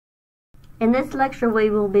In this lecture we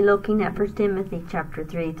will be looking at 1 Timothy chapter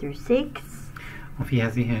 3 through 6. وفي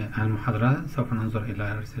هذه المحاضرة سوف ننظر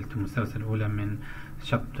إلى رسالة تيموثاوس الأولى من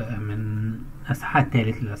الأصحاح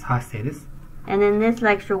الثالث للأصحاح السادس. And in this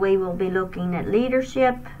lecture we will be looking at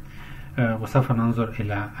leadership, وسوف ننظر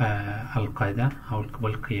إلى القادة أو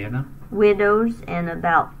والقيادة, widows, and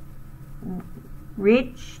about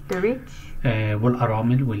the rich.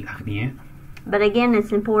 والأرامل والأغنياء. But again,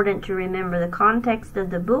 it's important to remember the context of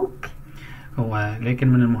the book. ولكن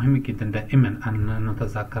من المهم جدا دائما أن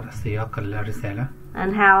نتذكر سياق الرسالة.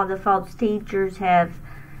 And how the false teachers have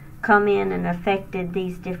come in and affected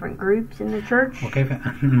these different groups in the church. وكيف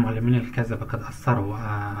أن المعلمين الكذبة قد أثروا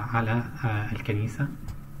على الكنيسة.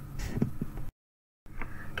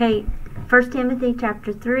 Okay, 1 Timothy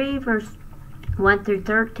chapter 3 verse 1 through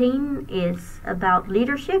 13 is about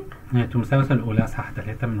leadership. تيموثاوس الأولى أصحاح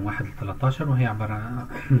 3 من 1 ل 13 وهي عبارة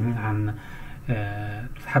عن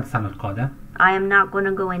تتحدث عن القادة. I am not going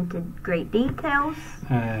to go into great details.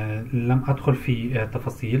 لم أدخل في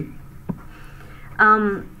تفاصيل.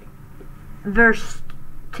 Verse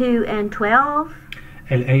 2 and 12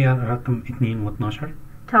 الآية رقم 2 و 12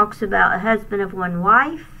 talks about a husband of one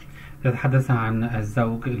wife. تتحدث عن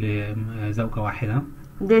الزوج لزوجة واحدة.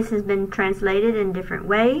 This has been translated in different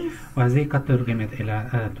ways. وهذه قد ترجمت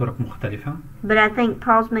إلى طرق مختلفة. But I think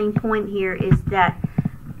Paul's main point here is that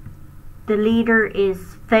the leader is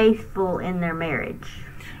faithful in their marriage.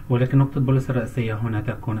 ولكن نقطة بولس الرئيسية هنا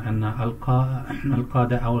تكون أن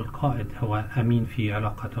القادة أو القائد هو أمين في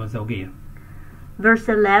علاقته الزوجية. Verse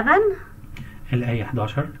 11 الآية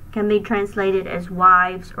 11 can be translated as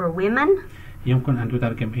wives or women. يمكن أن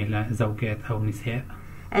تترجم إلى زوجات أو نساء.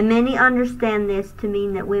 And many understand this to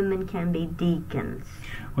mean that women can be deacons.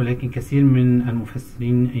 ولكن كثير من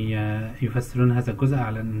المفسرين يفسرون هذا الجزء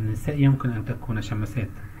على أن النساء يمكن أن تكون شماسات.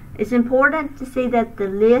 It's important to see that the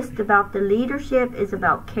list about the leadership is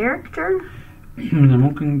about character. من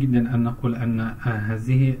الممكن جدا أن نقول أن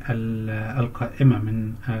هذه القائمة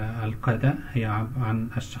من القادة هي عن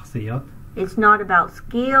الشخصيات. It's not about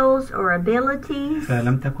skills or abilities.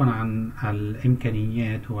 فلم تكن عن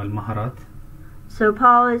الإمكانيات والمهارات. So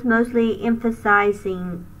Paul is mostly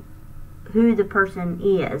emphasizing who the person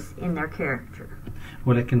is in their character.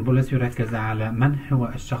 ولكن بولس يركز على من هو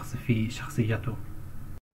الشخص في شخصيته.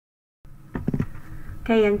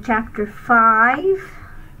 Okay, in chapter 5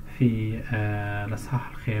 في الأصحاح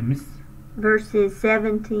الخامس verses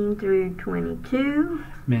 17 through 22.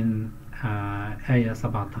 من آية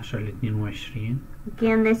 17 ل 22.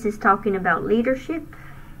 Again, this is talking about leadership.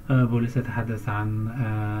 بولس يتحدث عن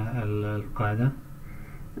القادة.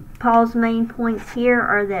 Paul's main points here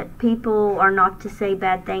are that people are not to say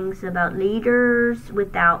bad things about leaders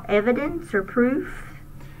without evidence or proof.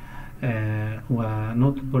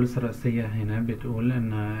 ونقطة بولس الرئيسية هنا بتقول أن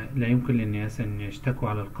لا يمكن للناس أن يشتكوا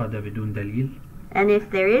على القادة بدون دليل. And if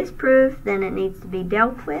there is proof, then it needs to be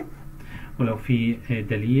dealt with. ولو في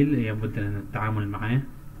دليل يجب أن التعامل معه.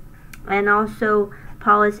 And also,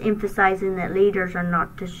 Paul is emphasizing that leaders are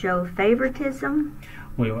not to show favoritism.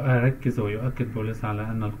 ويركز ويؤكد بولس على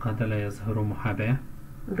أن القادة لا يظهروا محاباة.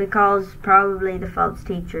 Because probably the false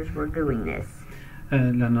teachers were doing this.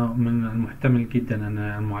 لأنه من المحتمل جدا أن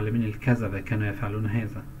المعلمين الكذبة كانوا يفعلون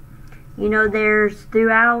هذا. You know, there's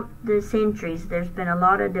throughout the centuries there's been a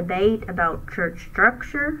lot of debate about church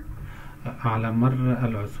structure. على مر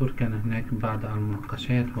العصور كان هناك بعض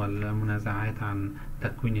المناقشات والمنازعات عن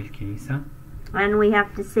تكوين الكنيسة. And we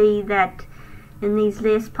have to see that in these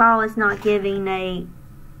lists Paul is not giving a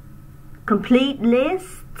complete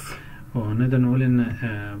list. ونقدر نقول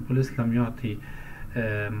أن بولس لم يعطي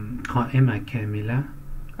قائمة كاملة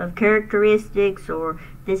of characteristics or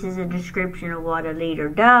this is a description of what a leader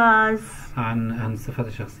does. عن صفات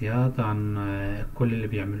الشخصيات عن كل اللي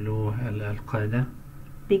بيعملوه القادة.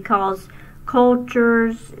 Because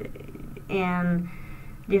cultures and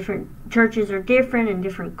different churches are different in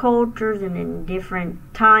different cultures and in different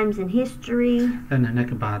times in history. لأن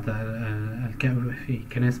هناك بعض في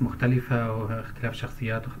كنائس مختلفة واختلاف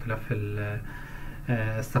شخصيات واختلاف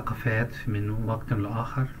الثقافات من وقت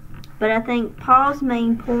لآخر. But I think Paul's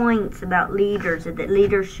main points about leaders is that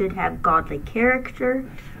leaders should have godly character.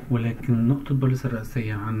 ولكن نقطة بولس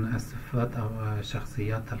الرئيسية عن الصفات أو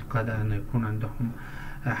شخصيات القادة أن يكون عندهم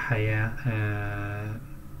حياة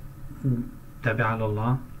تابعة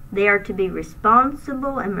لله. They are to be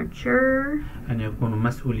responsible and mature. أن يكونوا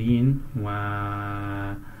مسؤولين و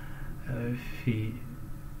في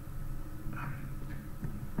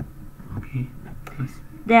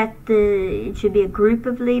That it should be a group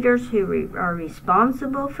of leaders who are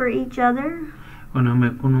responsible for each other. وأنهم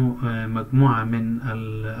يكونوا مجموعة من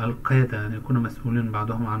القادة أن يكونوا مسؤولين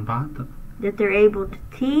بعضهم عن بعض. that they're able to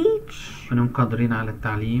teach أنهم قادرين على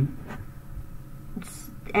التعليم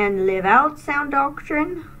and live out sound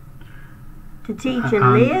doctrine, to teach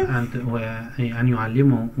and live, أن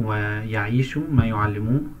يعلموا ويعيشوا ما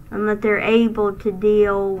يعلموه, and that they're able to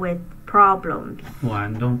deal with problems.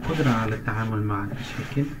 وعندهم قدرة على التعامل مع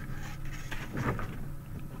المشاكل.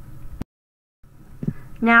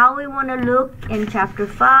 Now we want to look in chapter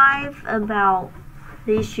 5 about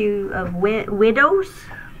the issue of widows.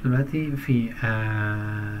 دلوقتي في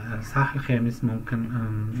الأصحاح الخامس ممكن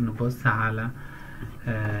نبص على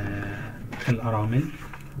الأرامل.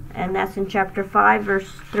 And that's in chapter 5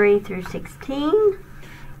 verse 3 through 16.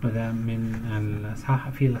 وده من الأصحاح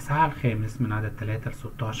الخامس من عدد 3 ل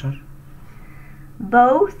 16.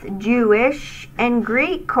 Both Jewish and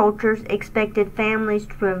Greek cultures expected families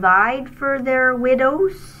to provide for their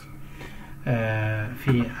widows.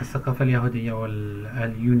 في الثقافة اليهودية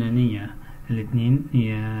واليونانية الاثنين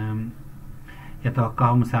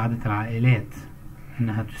يتوقعوا مساعدة العائلات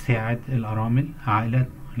أنها تساعد الأرامل.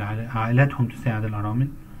 عائلاتهم تساعد الأرامل.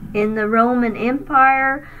 In the Roman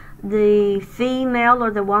Empire, the female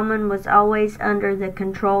or the woman was always under the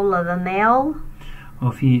control of a male.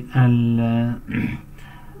 وفي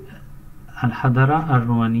الحضارة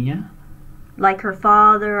الرومانية, like her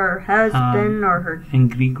father or husband or her in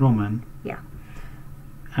Greek Roman. Yeah.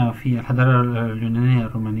 في الحضارة اليونانية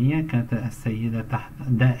الرومانية كانت السيدة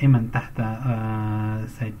دائما تحت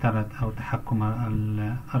سيطرة أو تحكم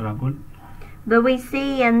الرجل. But we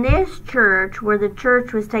see in this church where the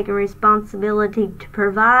church was taking responsibility to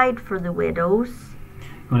provide for the widows.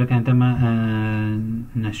 ولكن عندما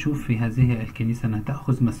نشوف في هذه الكنيسة أنها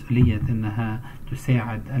تأخذ مسؤولية أنها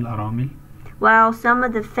تساعد الأرامل. While some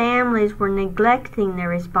of the families were neglecting their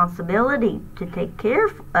responsibility to take care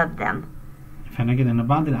of them. فنجد أن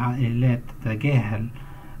بعض العائلات تتجاهل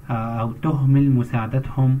أو تهمل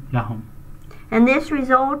مساعدتهم لهم. And this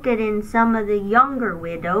resulted in some of the younger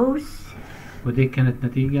widows. ودي كانت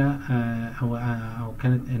نتيجة أو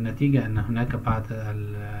كانت النتيجة أن هناك بعض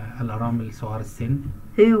الأرامل صغار السن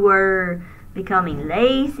who were becoming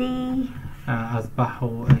lazy.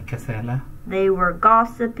 أصبحوا كسالى. They were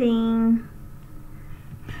gossiping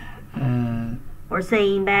or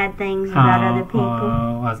saying bad things about other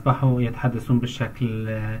people. وأصبحوا يتحدثون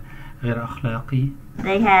بشكل غير أخلاقي.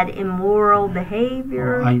 They had immoral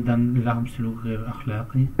behavior. وأيضا لهم سلوك غير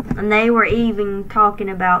أخلاقي. And they were even talking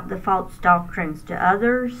about the false doctrines to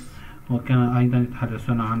others. وكانوا أيضا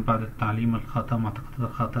يتحدثون عن بعض التعليم الخاطئ ومعتقدات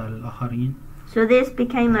الخاطئة للآخرين. So this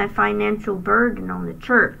became a financial burden on the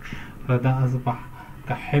church. فده أصبح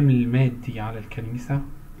كحمل مادي على الكنيسة.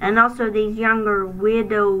 And also these younger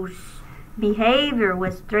widows' behavior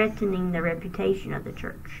was threatening the reputation of the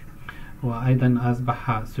church. وأيضا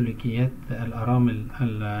أصبح سلوكيات الأرامل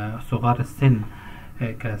صغار السن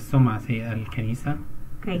كسمعة سيئة للكنيسة.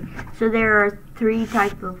 Okay, so there are 3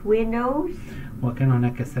 types of widows. وكان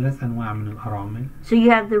هناك 3 أنواع من الأرامل. So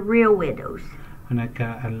you have the real widows. هناك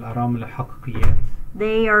الأرامل الحقيقيات.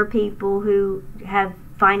 They are people who have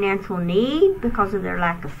financial need because of their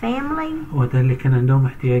lack of family. وده اللي كان عندهم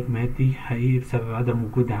احتياج مادي حقيقي بسبب عدم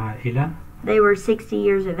وجود عائلة. They were 60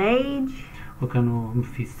 years of age. وكانوا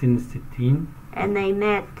في سن 60. And they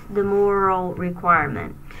met the moral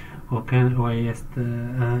requirement.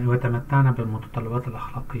 وتمتعنا بالمتطلبات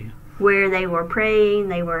الأخلاقية. Where they were praying,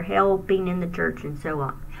 they were helping in the church and so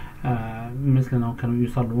on. مثل أنهم كانوا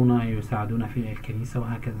يصلون يساعدون في الكنيسة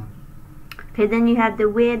وهكذا. Okay, then you had the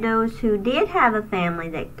widows who did have a family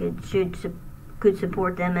that could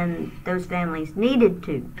support them, and those families needed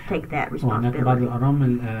to take that responsibility. وهناك بعض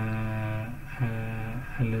الأرامل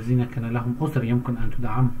الذين كان لهم أسر يمكن أن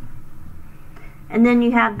تدعمهم. And then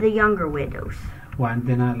you have the younger widows.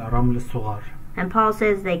 وعندنا الأرامل الصغار. And Paul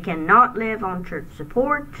says they cannot live on church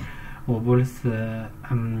support. وبولس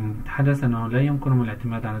تحدث أنه لا يمكنهم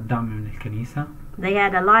الاعتماد على الدعم من الكنيسة. They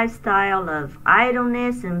had a lifestyle of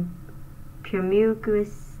idleness and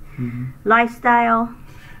promiscuous lifestyle.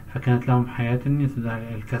 فكانت لهم حياة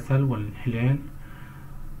يسودها الكسل والانحلال.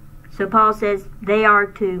 So Paul says they are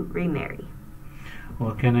to remarry.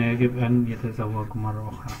 وكان يجب أن يتزوجوا مرة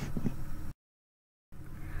أخرى.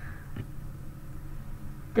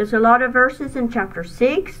 There's a lot of verses in chapter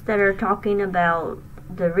 6 that are talking about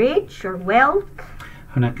the rich or wealth.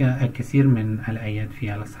 هناك الكثير من الآيات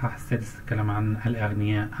في الأصحاح السادس تتكلم عن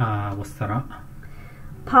الأغنياء والثراء.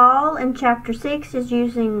 Paul in chapter 6 is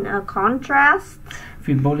using a contrast.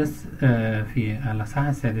 في بولس في الأصحاح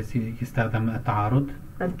السادس يستخدم التعارض.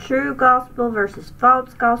 A true gospel versus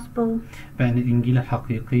false gospel. بين الإنجيل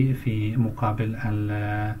الحقيقي في مقابل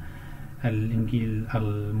الإنجيل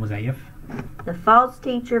المزيف. The false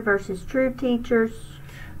teacher versus true teachers.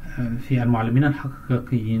 في المعلمين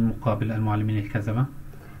الحقيقيين مقابل المعلمين الكذبة.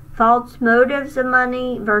 False motives of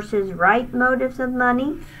money versus right motives of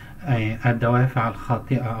money. أي الدوافع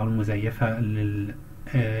الخاطئة أو المزيفة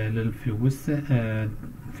للفلوس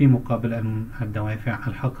في مقابل الدوافع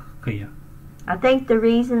الحقيقية. I think the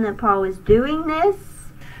reason that Paul is doing this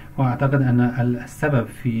وأعتقد أن السبب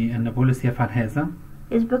في أن بولس يفعل هذا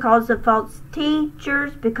is because the false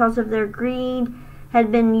teachers, because of their greed,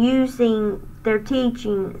 had been using their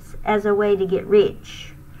teachings as a way to get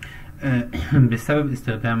rich. بسبب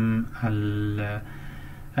استخدام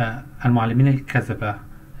المعلمين الكذبة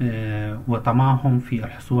وطمعهم في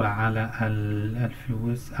الحصول على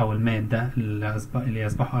الفلوس أو المادة اللي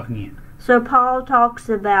يصبحوا أغنياء. So Paul talks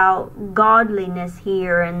about godliness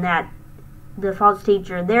here, and that the false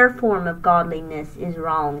teacher, their form of godliness is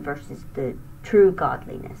wrong versus the true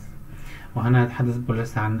godliness. وهنا يتحدث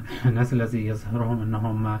بولس عن الناس الذي يظهرهم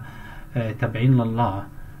أنهم تابعين لله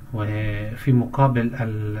وفي مقابل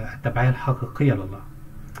التبعية الحقيقية لله.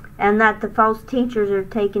 And that the false teachers are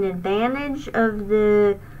taking advantage of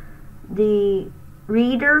the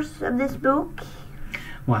readers of this book.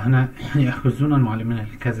 وهنا يأخذون المعلمين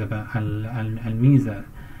الكذبة الميزة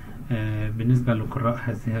بالنسبة لقراء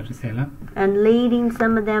هذه الرسالة. And leading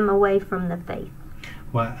some of them away from the faith.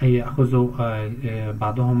 ويأخذوا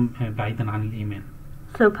بعضهم بعيدا عن الإيمان.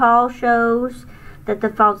 So Paul shows that the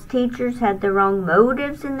false teachers had the wrong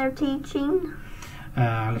motives in their teaching.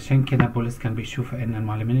 علشان كده بولس كان بيشوف ان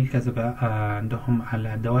المعلمين الكذبة عندهم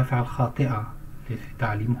الدوافع الخاطئة في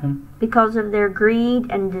تعليمهم because of their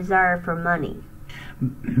greed and desire for money.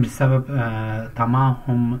 بسبب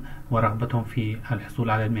طمعهم ورغبتهم في الحصول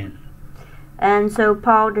على المال. And so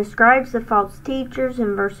Paul describes the false teachers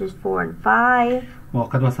in verses 4 and 5.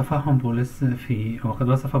 وقد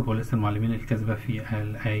وصف بولس المعلمين الكذبة في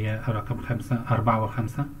الآية رقم 4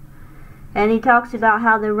 و5. And he talks about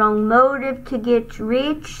how the wrong motive to get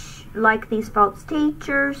rich, like these false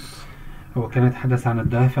teachers. وكان يتحدث عن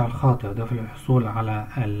الدافع الخاطئ، دافع الحصول على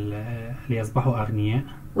ليصبحوا أغنياء.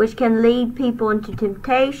 Which can lead people into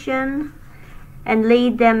temptation and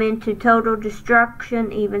lead them into total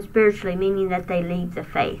destruction, even spiritually, meaning that they leave the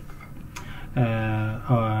faith.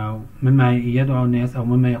 مما يدعو الناس أو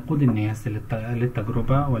مما يقود الناس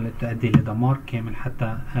للتجربة والتي تؤدي لدمار كامل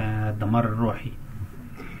حتى الدمار الروحي.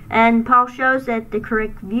 And Paul shows that the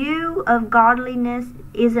correct view of godliness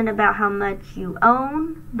isn't about how much you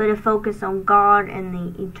own, but a focus on God and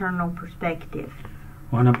the eternal perspective.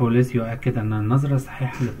 وهنا بولس يؤكد أن النظرة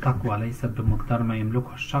الصحيحة للتقوى ليست بمقدار ما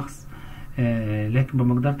يملكه الشخص لكن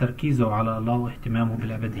بمقدار تركيزه على الله واهتمامه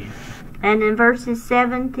بالأبدية. And in verses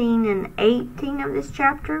 17 and 18 of this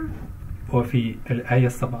chapter, وفي الآية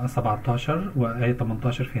 17 وآية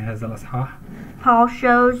 18 في هذا الأصحاح, Paul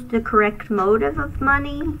shows the correct motive of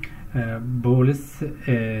money. بولس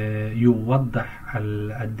يوضح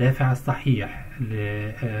الدافع الصحيح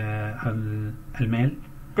للمال.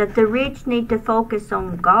 That the rich need to focus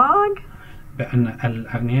on God. بأن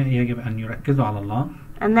الأغنياء يجب أن يركزوا على الله.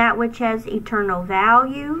 And that which has eternal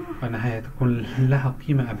value. وأنها تكون لها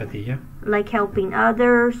قيمة أبدية. Like helping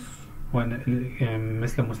others.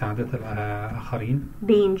 مثل مساعدة الآخرين.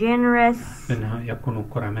 Being generous. أنها يكونوا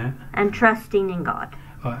كرماء. And trusting in God.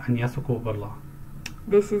 أن يثقوا بالله.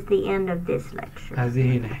 This is the end of this lecture.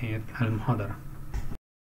 هذه نهاية المحاضرة.